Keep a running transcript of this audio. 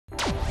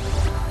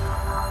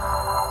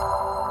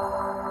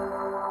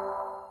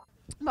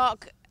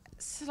Mark,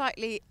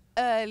 slightly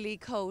early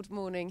cold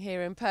morning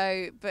here in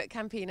Pau, but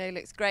Campino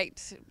looks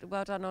great.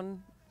 Well done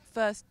on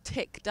first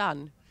tick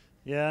done.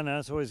 Yeah, no,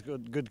 it's always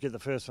good to get the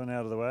first one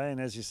out of the way.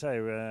 And as you say,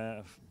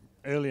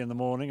 early in the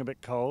morning, a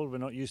bit cold. We're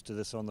not used to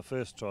this on the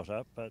first trot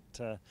up, but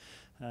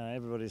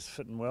everybody's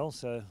fitting well,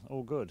 so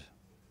all good.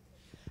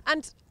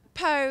 And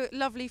Pau,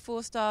 lovely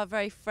 4-star,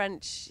 very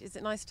French. Is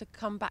it nice to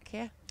come back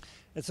here?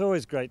 It's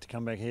always great to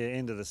come back here,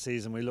 end of the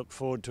season. We look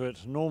forward to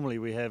it. Normally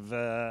we have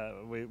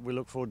we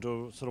look forward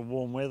to sort of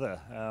warm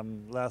weather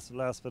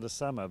last bit of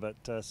summer, but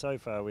so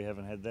far we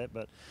haven't had that.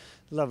 But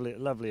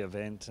lovely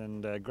event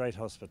and great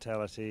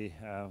hospitality.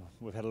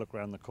 We've had a look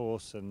around the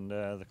course, and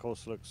the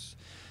course looks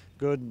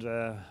good.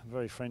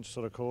 Very French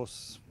sort of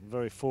course,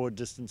 very forward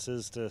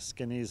distances to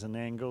skinnies and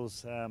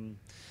angles,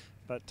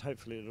 but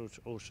hopefully it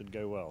all should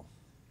go well.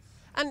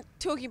 And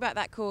talking about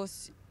that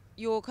course,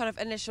 your kind of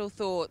initial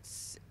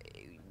thoughts.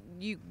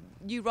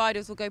 You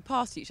riders will go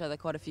past each other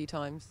quite a few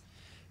times.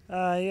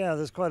 Yeah,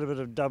 there's quite a bit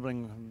of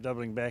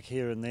doubling back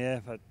here and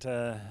there, but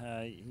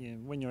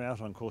when you're out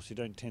on course you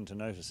don't tend to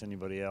notice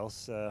anybody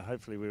else.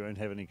 Hopefully we won't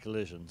have any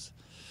collisions.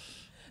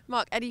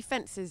 Mark, any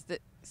fences that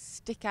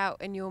stick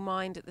out in your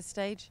mind at this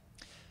stage?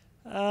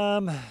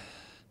 I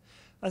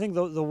think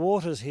the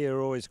waters here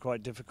are always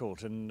quite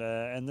difficult,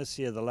 and this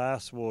year the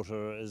last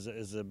water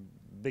is a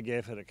big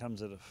effort. It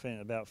comes at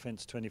about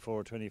fence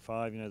 24 or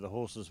 25. You know, the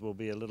horses will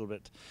be a little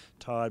bit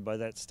tired by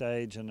that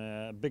stage, and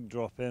a big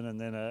drop in, and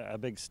then a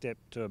big step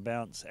to a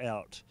bounce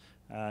out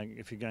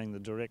if you're going the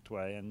direct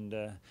way, and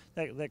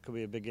that could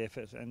be a big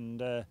effort. And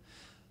the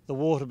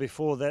water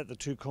before that, the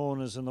two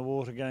corners in the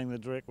water going the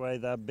direct way,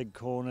 they're big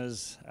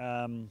corners.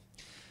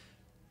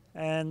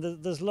 And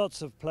there's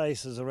lots of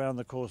places around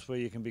the course where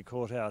you can be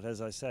caught out.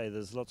 As I say,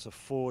 there's lots of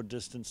forward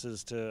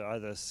distances to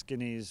either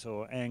skinnies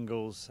or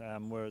angles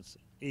where it's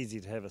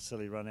easy to have a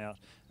silly run out.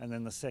 And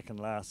then the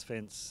second last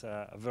fence,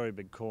 a very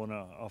big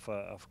corner off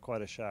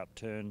quite a sharp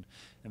turn,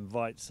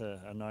 invites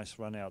a nice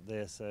run out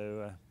there.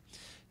 So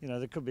you know,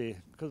 there could be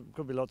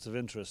lots of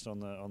interest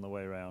on the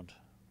way around.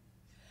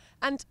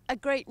 And a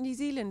great New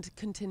Zealand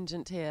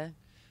contingent here.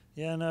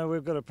 Yeah, no,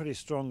 we've got a pretty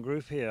strong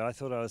group here. I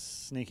thought I was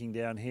sneaking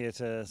down here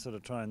to sort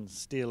of try and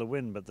steal a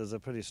win, but there's a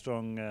pretty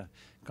strong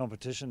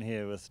competition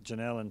here with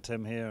Janelle and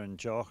Tim here and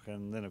Jock,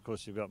 and then of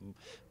course you've got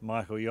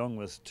Michael Young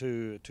with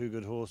two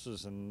good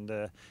horses, and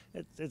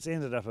it's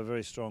ended up a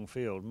very strong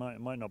field.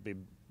 Might not be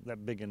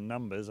that big in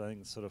numbers, I think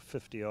it's sort of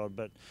 50 odd,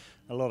 but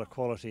a lot of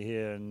quality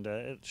here, and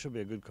it should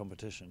be a good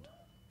competition.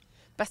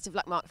 Best of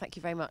luck, Mark. Thank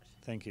you very much.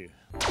 Thank you.